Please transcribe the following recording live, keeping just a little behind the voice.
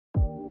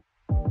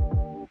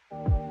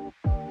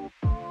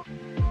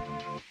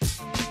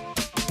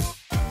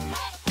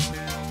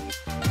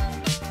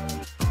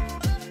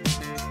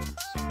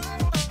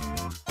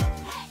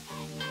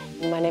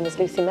My name is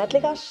Lucy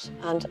Medligott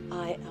and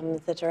I am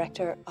the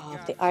director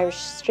of the Irish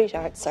Street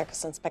Art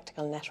Circus and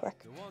Spectacle Network.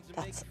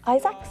 That's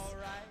ISACS,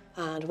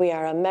 and we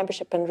are a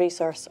membership and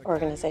resource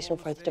organisation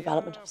for the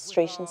development of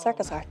street and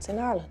circus arts in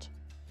Ireland.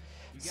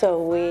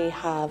 So we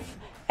have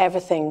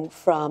everything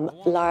from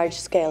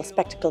large-scale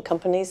spectacle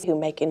companies who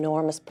make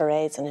enormous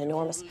parades and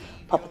enormous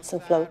puppets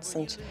and floats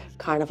and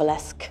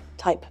carnivalesque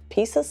type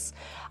pieces,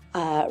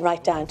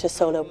 right down to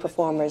solo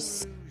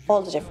performers,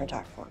 all the different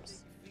art forms.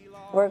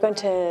 We're going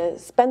to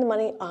spend the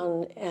money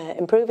on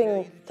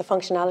improving the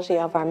functionality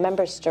of our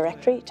members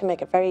directory to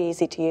make it very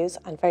easy to use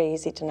and very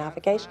easy to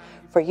navigate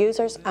for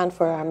users and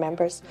for our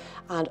members,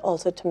 and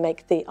also to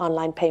make the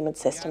online payment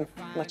system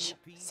much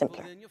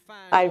simpler.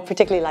 I'd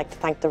particularly like to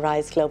thank the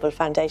Rise Global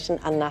Foundation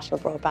and National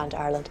Broadband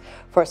Ireland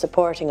for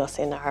supporting us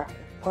in our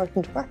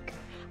important work,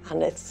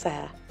 and it's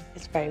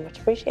very much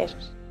appreciated.